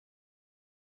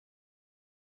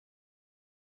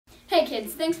Hey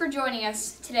kids, thanks for joining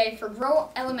us today for Grow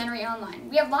Elementary Online.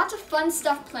 We have lots of fun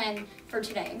stuff planned for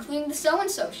today, including the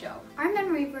So-and-So Show. Our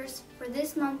memory verse for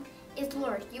this month is,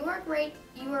 Lord, you are great,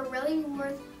 you are really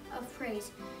worth of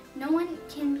praise. No one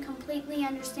can completely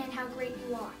understand how great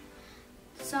you are.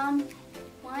 Psalm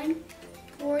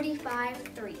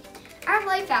 145:3. Our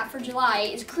life app for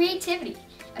July is creativity.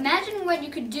 Imagine what you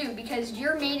could do because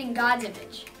you're made in God's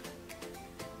image.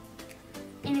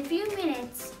 In a few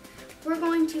minutes, we're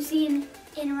going to see an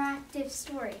interactive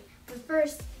story. But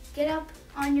first, get up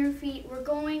on your feet. We're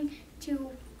going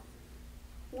to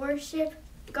worship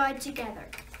God together.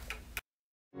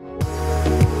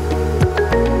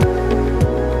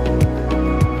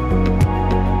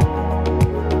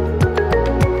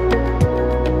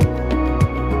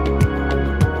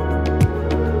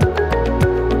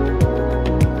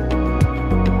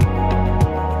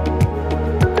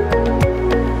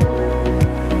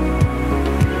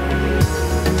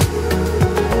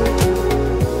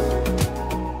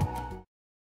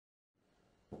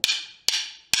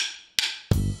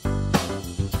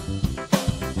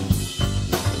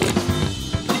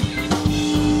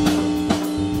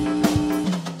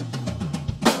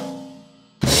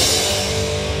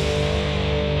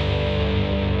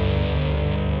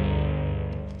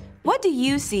 What do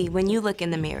you see when you look in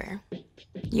the mirror?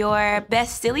 Your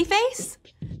best silly face?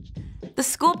 The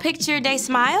school picture day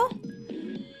smile?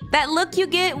 That look you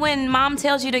get when mom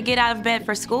tells you to get out of bed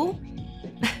for school?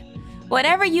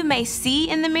 Whatever you may see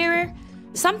in the mirror,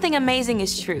 something amazing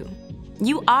is true.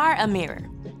 You are a mirror.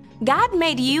 God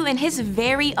made you in His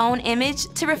very own image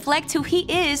to reflect who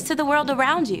He is to the world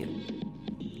around you.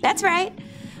 That's right.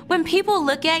 When people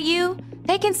look at you,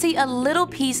 they can see a little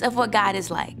piece of what God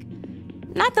is like.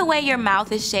 Not the way your mouth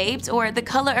is shaped or the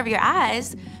color of your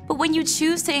eyes, but when you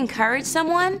choose to encourage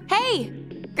someone, hey,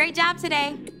 great job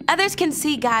today. Others can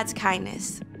see God's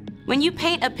kindness. When you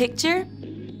paint a picture,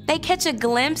 they catch a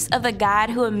glimpse of the God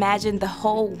who imagined the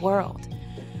whole world.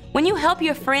 When you help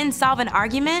your friend solve an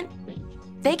argument,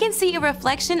 they can see a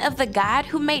reflection of the God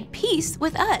who made peace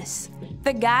with us.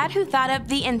 The God who thought up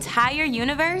the entire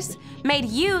universe made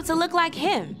you to look like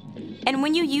Him. And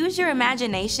when you use your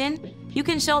imagination, you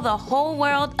can show the whole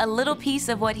world a little piece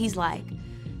of what He's like.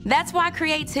 That's why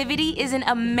creativity is an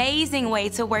amazing way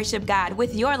to worship God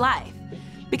with your life.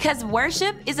 Because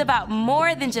worship is about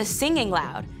more than just singing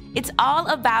loud. It's all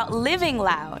about living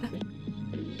loud.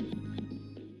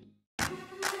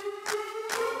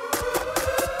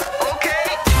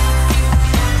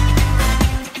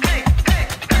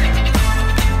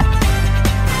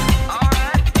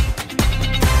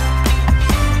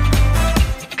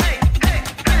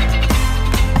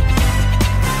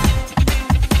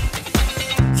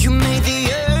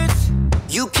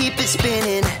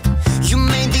 Spinning. You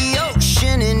made the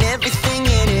ocean and everything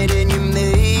in it, and you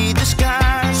made the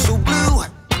sky so blue,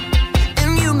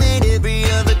 and you made every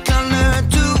other color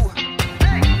too.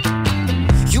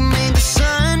 You made the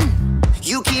sun,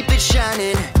 you keep it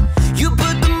shining. You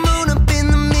put the moon up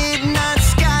in the midnight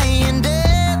sky, and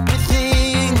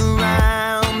everything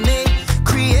around me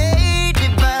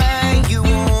created by you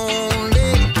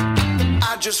only.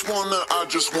 I just wanna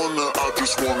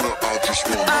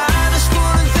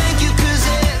thank you, 'cause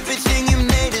everything you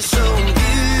made is so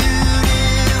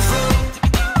beautiful.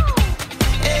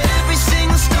 Every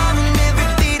single star and every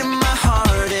beat of my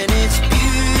heart, and it's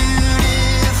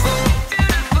beautiful.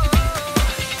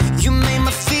 You made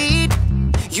my feet,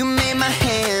 you made my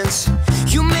hands,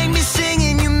 you make me sing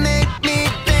and you make me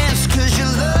dance, 'cause your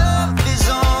love is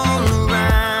all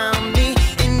around me,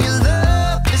 and your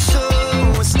love is so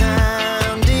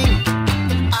astounding.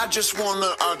 I just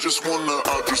wanna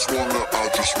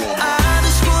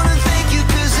thank you,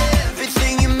 'cause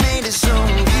everything you made is so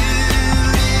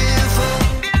beautiful.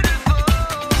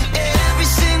 Every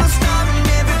single star and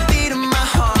every beat of my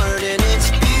heart, and it's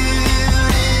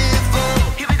beautiful.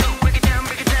 Here we go, break it down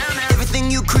now.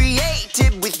 Everything you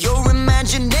created with your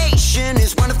imagination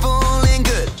is wonderful and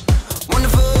good,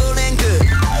 wonderful and good.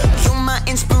 You're my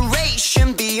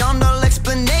inspiration beyond all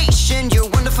explanation. You're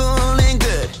wonderful and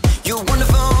good, you're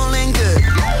wonderful and good.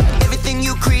 Everything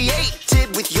you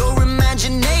created with your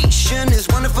imagination is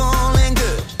wonderful and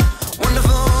good,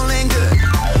 wonderful and good.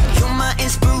 You're my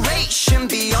inspiration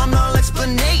beyond all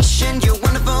explanation. You're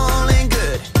wonderful and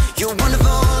good, you're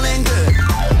wonderful and good.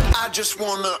 I just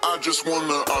wanna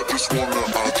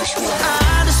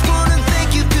thank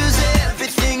you, 'cause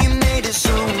everything you made is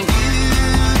so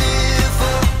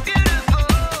beautiful.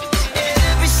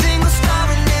 Every single star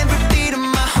and every beat of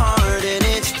my heart, and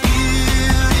it's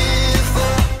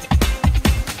beautiful.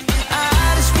 I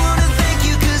just wanna thank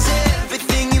you, 'cause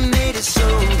everything you made is so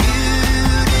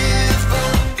beautiful.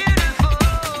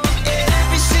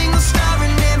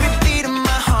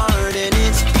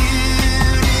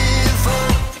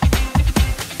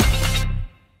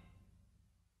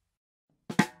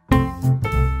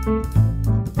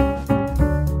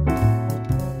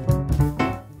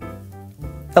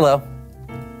 Hello,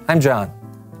 I'm John,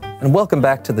 and welcome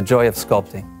back to The Joy of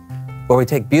Sculpting, where we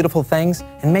take beautiful things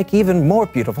and make even more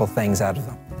beautiful things out of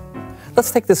them.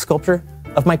 Let's take this sculpture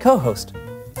of my co-host,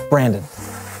 Brandon.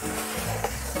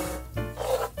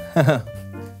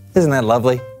 Isn't that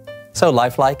lovely? So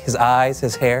lifelike, his eyes,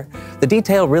 his hair. The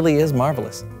detail really is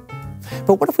marvelous.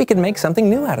 But what if we could make something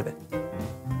new out of it?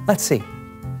 Let's see.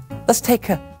 Let's take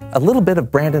a little bit of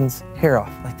Brandon's hair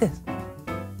off, like this.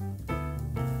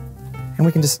 And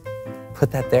we can just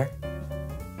put that there.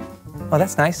 Oh,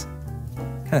 that's nice.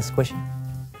 Kind of squishy.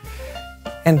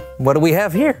 And what do we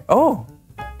have here? Oh,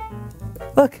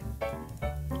 look.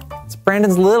 It's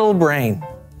Brandon's little brain.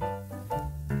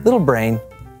 Little brain.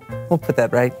 We'll put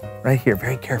that right here,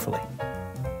 very carefully.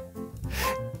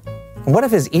 And what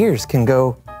if his ears can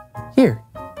go here?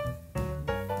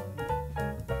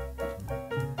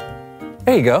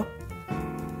 There you go.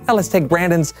 Now let's take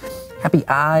Brandon's happy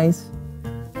eyes.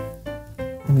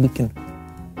 And we can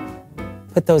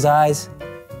put those eyes,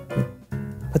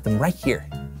 put them right here.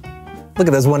 Look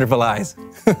at those wonderful eyes.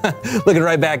 Looking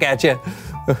right back at you.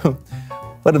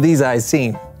 What have these eyes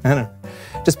seen? I don't know.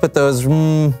 Just put those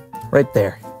right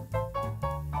there.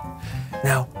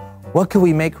 Now, what could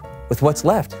we make with what's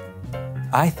left?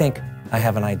 I think I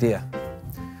have an idea.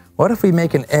 What if we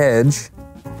make an edge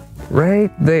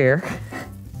right there?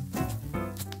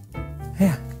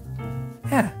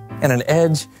 Yeah, and an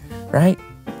edge right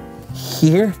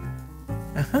here.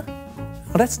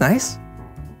 Well, that's nice.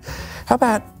 How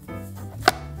about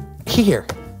here?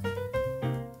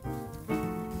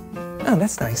 Oh,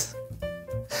 that's nice.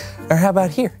 Or how about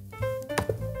here?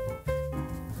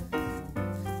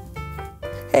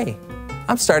 Hey,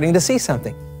 I'm starting to see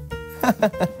something.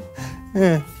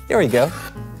 Here we go.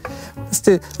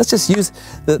 Let's just use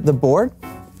the board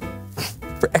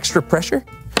for extra pressure.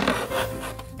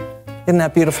 Isn't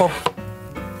that beautiful?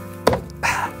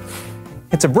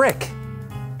 It's a brick.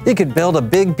 You could build a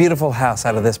big, beautiful house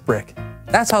out of this brick.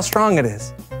 That's how strong it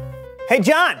is. Hey,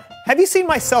 John, have you seen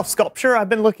my self-sculpture? I've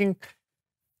been looking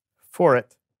for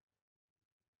it.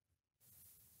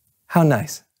 How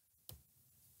nice.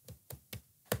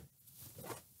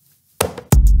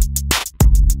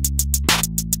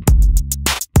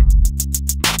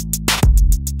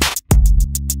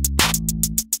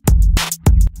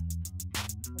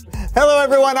 Hello,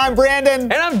 everyone. I'm Brandon.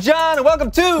 And I'm John, and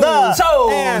welcome to The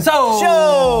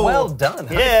Show. Well done.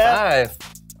 Yeah. High five.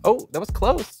 Oh, that was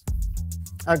close.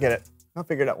 I'll get it. I'll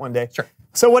figure it out one day. Sure.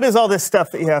 So what is all this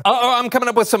stuff that you have? Oh, I'm coming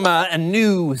up with some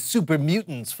new super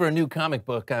mutants for a new comic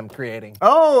book I'm creating.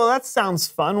 Oh, well, that sounds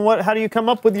fun. How do you come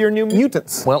up with your new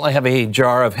mutants? Well, I have a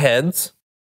jar of heads,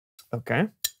 Okay.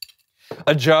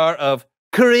 a jar of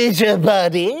creature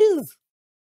bodies,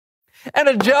 and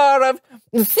a jar of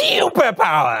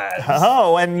superpowers.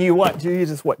 Oh, and you what? Do you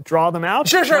just draw them out?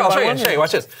 Sure. One I'll by show one? you.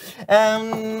 Watch this.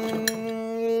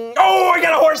 Oh, I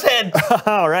got a horse head.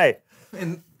 All right.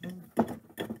 And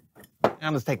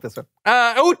I'm gonna take this one.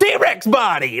 T-Rex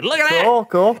body. Look at that.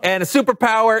 Cool. And a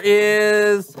superpower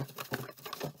is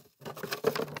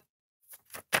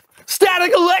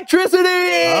static electricity.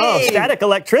 Oh, static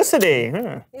electricity.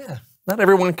 Huh. Yeah. Not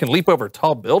everyone can leap over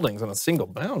tall buildings on a single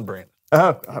bound, Brandon.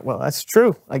 Oh, well, that's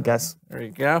true, I guess. There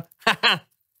you go. I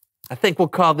think we'll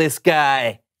call this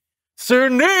guy Sir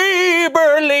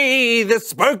Neighborly, the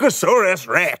Sparkosaurus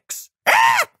Rex.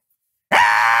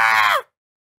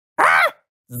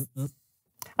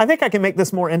 I think I can make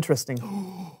this more interesting.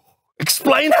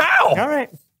 Explain how. All right.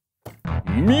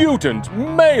 Mutant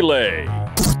Melee.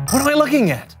 What am I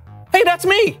looking at? Hey, that's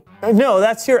me. No,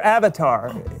 that's your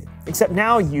avatar. Except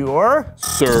now you're...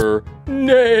 Sir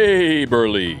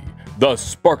Neighborly, the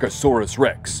Sparkosaurus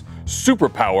Rex.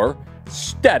 Superpower,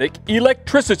 static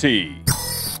electricity.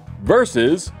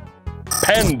 Versus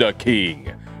Panda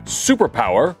King.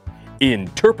 Superpower,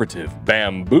 interpretive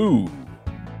bamboo.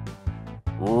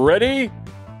 Ready?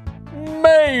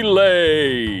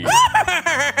 Melee!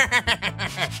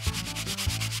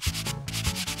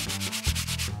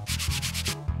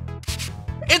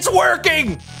 It's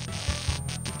working!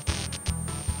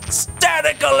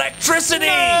 Static electricity!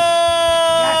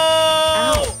 Ow!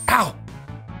 Ow!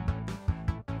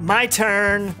 My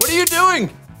turn. What are you doing?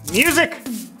 Music!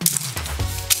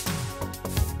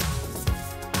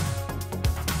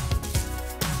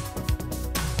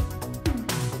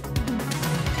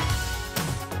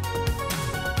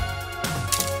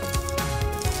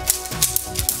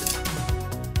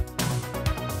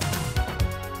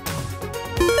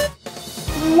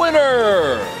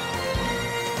 Winner!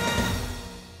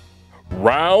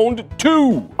 Round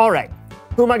 2. All right.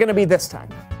 Who am I going to be this time?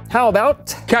 How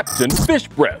about... Captain Fish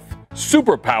Breath.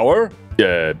 Superpower,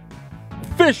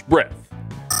 fish breath.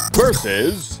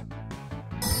 versus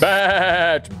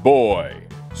Bat Boy.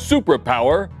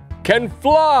 Superpower can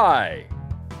fly,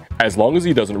 as long as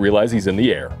he doesn't realize he's in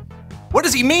the air. What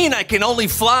does he mean I can only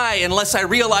fly unless I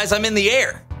realize I'm in the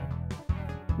air?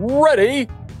 Ready?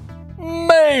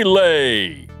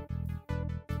 Melee!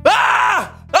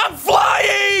 Ah! I'm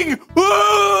flying!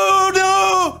 Oh,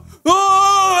 no! Oh!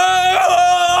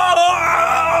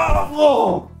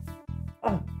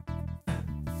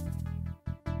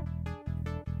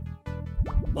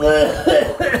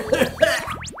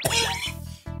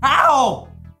 Ow!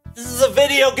 This is a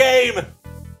video game!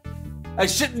 I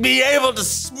shouldn't be able to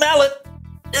smell it!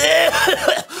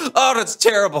 Oh, that's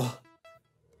terrible.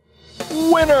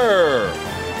 Winner!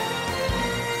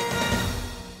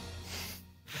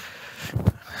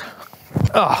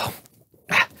 Oh,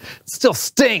 still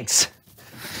stinks.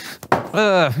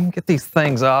 Get these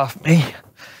things off me.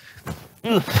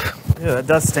 Yeah, that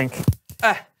does stink.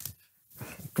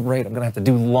 Great, I'm gonna have to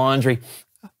do laundry.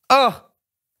 Oh,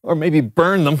 or maybe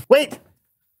burn them. Wait,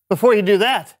 before you do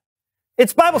that,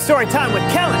 it's Bible story time with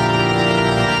Kellen.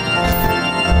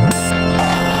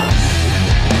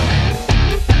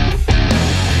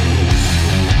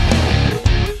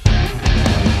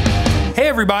 Hey,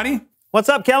 everybody. What's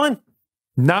up, Kellen?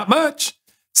 Not much.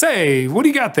 Say, what do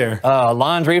you got there?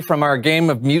 Laundry from our game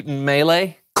of Mutant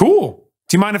Melee. Cool.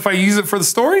 Do you mind if I use it for the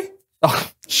story? Oh,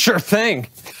 sure thing.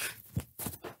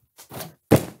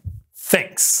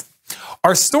 Thanks.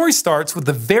 Our story starts with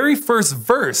the very first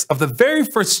verse of the very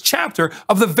first chapter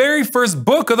of the very first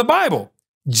book of the Bible.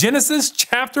 Genesis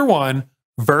chapter 1,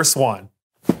 verse 1.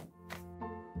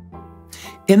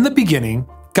 In the beginning,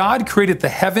 God created the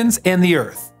heavens and the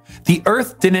earth. The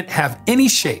earth didn't have any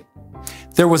shape.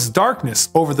 There was darkness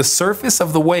over the surface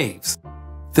of the waves.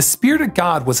 The Spirit of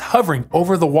God was hovering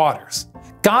over the waters.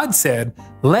 God said,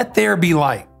 "Let there be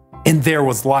light," and there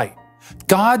was light.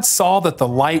 God saw that the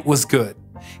light was good.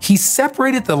 He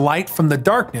separated the light from the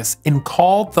darkness and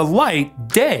called the light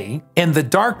day and the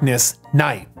darkness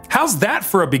night. How's that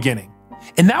for a beginning?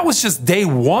 And that was just day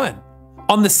one.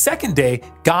 On the second day,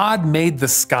 God made the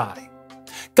sky.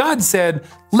 God said,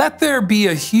 "Let there be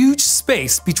a huge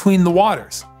space between the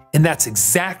waters." And that's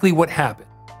exactly what happened.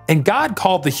 And God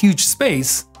called the huge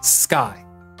space sky.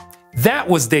 That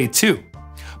was day two.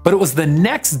 But it was the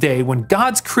next day when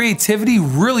God's creativity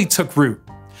really took root.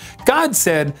 God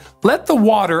said, "Let the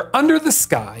water under the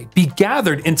sky be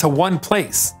gathered into one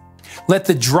place. Let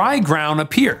the dry ground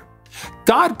appear."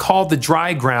 God called the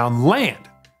dry ground land.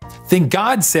 Then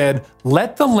God said,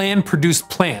 "Let the land produce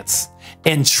plants,"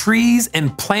 and trees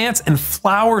and plants and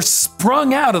flowers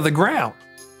sprung out of the ground.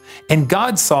 And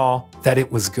God saw that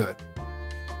it was good.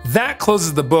 That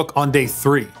closes the book on day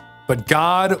 3, but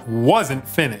God wasn't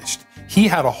finished. He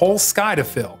had a whole sky to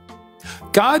fill.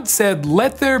 God said,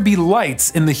 "Let there be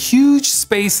lights in the huge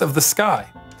space of the sky."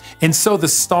 And so the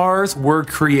stars were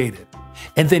created.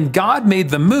 And then God made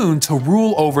the moon to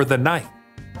rule over the night.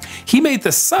 He made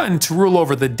the sun to rule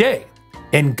over the day.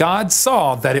 And God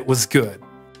saw that it was good.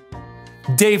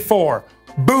 Day 4,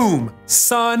 boom,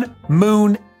 sun,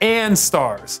 moon, and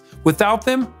stars. Without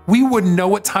them, we wouldn't know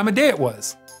what time of day it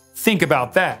was. Think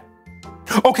about that.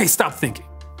 Okay, stop thinking.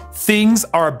 Things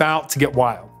are about to get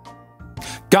wild.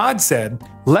 God said,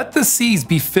 "Let the seas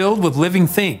be filled with living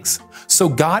things." So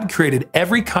God created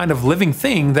every kind of living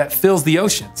thing that fills the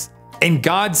oceans. And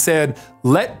God said,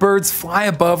 "Let birds fly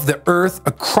above the earth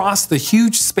across the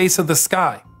huge space of the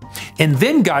sky." And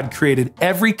then God created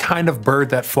every kind of bird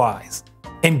that flies.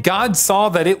 And God saw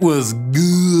that it was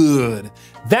good.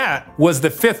 That was the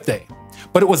 5th day.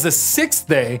 But it was the 6th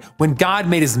day when God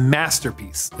made his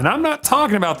masterpiece. And I'm not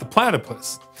talking about the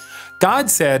platypus.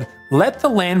 God said, "Let the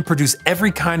land produce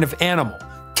every kind of animal: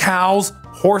 cows,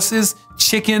 horses,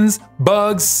 chickens,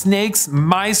 bugs, snakes,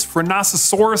 mice,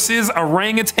 rhinoceroses,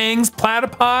 orangutans,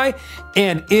 platypi,"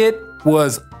 and it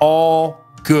was all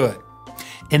good.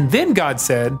 And then God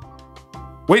said,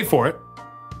 wait for it,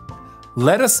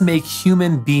 "Let us make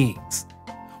human beings."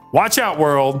 Watch out,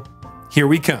 world. Here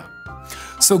we come.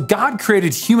 So God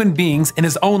created human beings in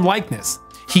his own likeness.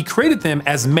 He created them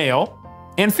as male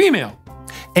and female.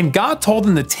 And God told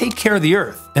them to take care of the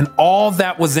earth and all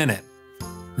that was in it.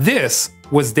 This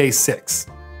was day 6.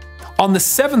 On the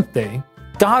 7th day,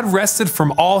 God rested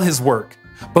from all his work.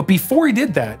 But before he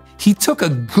did that, he took a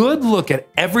good look at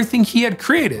everything he had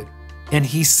created, and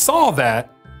he saw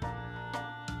that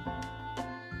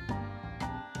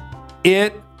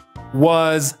it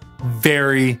was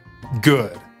very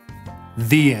good.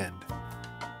 The end.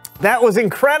 That was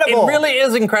incredible. It really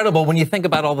is incredible when you think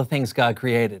about all the things God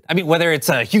created. I mean, whether it's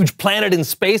a huge planet in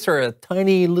space or a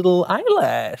tiny little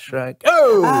eyelash. Like,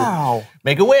 oh, Ow.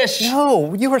 Make a wish.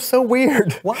 No, you are so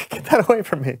weird. What? Get that away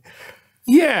from me.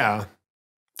 Yeah.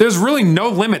 There's really no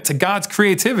limit to God's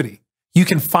creativity. You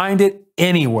can find it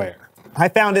anywhere. I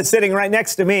found it sitting right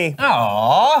next to me.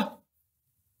 Aww.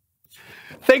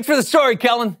 Thanks for the story,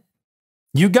 Kellen.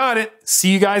 You got it.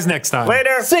 See you guys next time.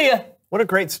 Later. See ya. What a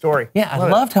great story. Yeah, I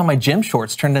loved how my gym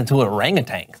shorts turned into an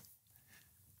orangutan.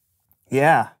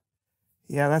 Yeah.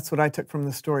 Yeah, that's what I took from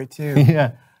the story, too.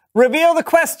 Yeah. Reveal the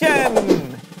question.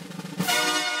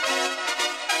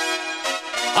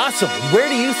 Awesome. Where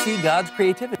do you see God's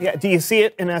creativity? Yeah, do you see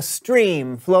it in a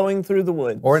stream flowing through the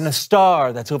woods? Or in a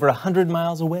star that's over 100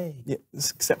 miles away? Yeah,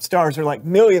 except stars are like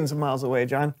millions of miles away,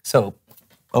 John. So,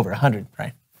 over 100,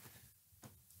 right?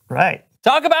 Right.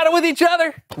 Talk about it with each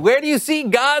other. Where do you see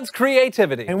God's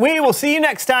creativity? And we will see you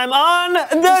next time on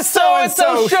The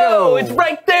So-and-so Show. It's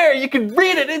right there. You can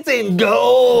read it. It's in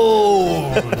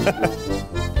gold.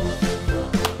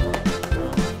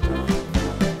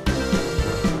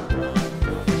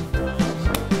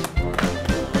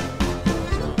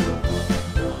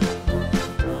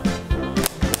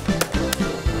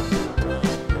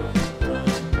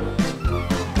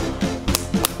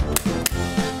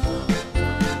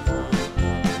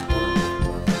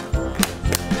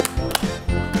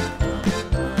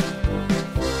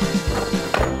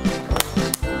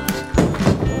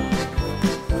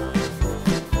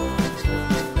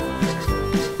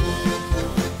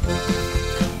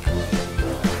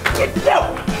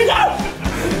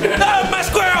 No, my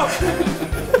squirrel!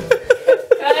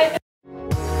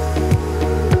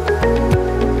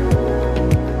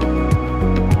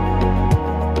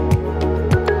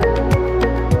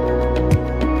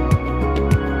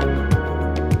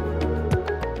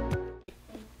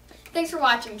 Thanks for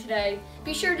watching today.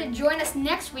 Be sure to join us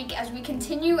next week as we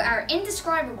continue our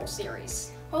Indescribable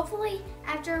series. Hopefully,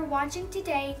 after watching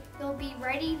today, you'll be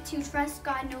ready to trust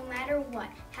God no matter what.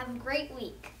 Have a great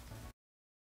week.